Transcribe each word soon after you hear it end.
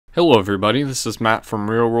Hello everybody, this is Matt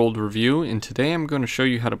from Real World Review, and today I'm going to show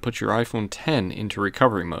you how to put your iPhone X into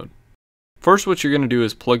recovery mode. First, what you're going to do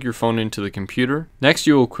is plug your phone into the computer. Next,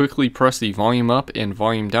 you will quickly press the volume up and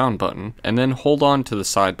volume down button, and then hold on to the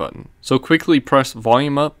side button. So quickly press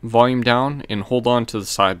volume up, volume down, and hold on to the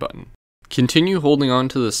side button. Continue holding on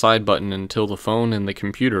to the side button until the phone and the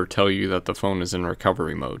computer tell you that the phone is in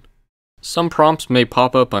recovery mode. Some prompts may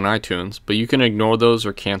pop up on iTunes, but you can ignore those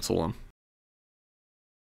or cancel them.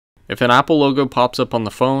 If an Apple logo pops up on the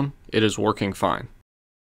phone, it is working fine.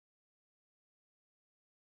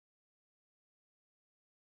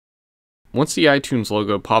 Once the iTunes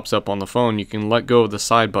logo pops up on the phone, you can let go of the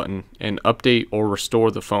side button and update or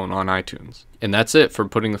restore the phone on iTunes. And that's it for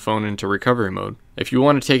putting the phone into recovery mode. If you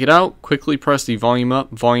want to take it out, quickly press the volume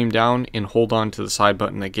up, volume down, and hold on to the side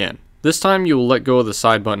button again. This time you will let go of the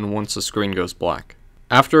side button once the screen goes black.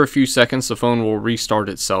 After a few seconds, the phone will restart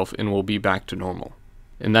itself and will be back to normal.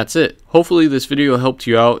 And that's it. Hopefully this video helped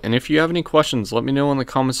you out, and if you have any questions, let me know in the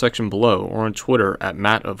comment section below or on Twitter at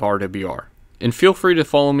MattofRWR. And feel free to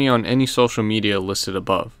follow me on any social media listed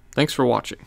above. Thanks for watching.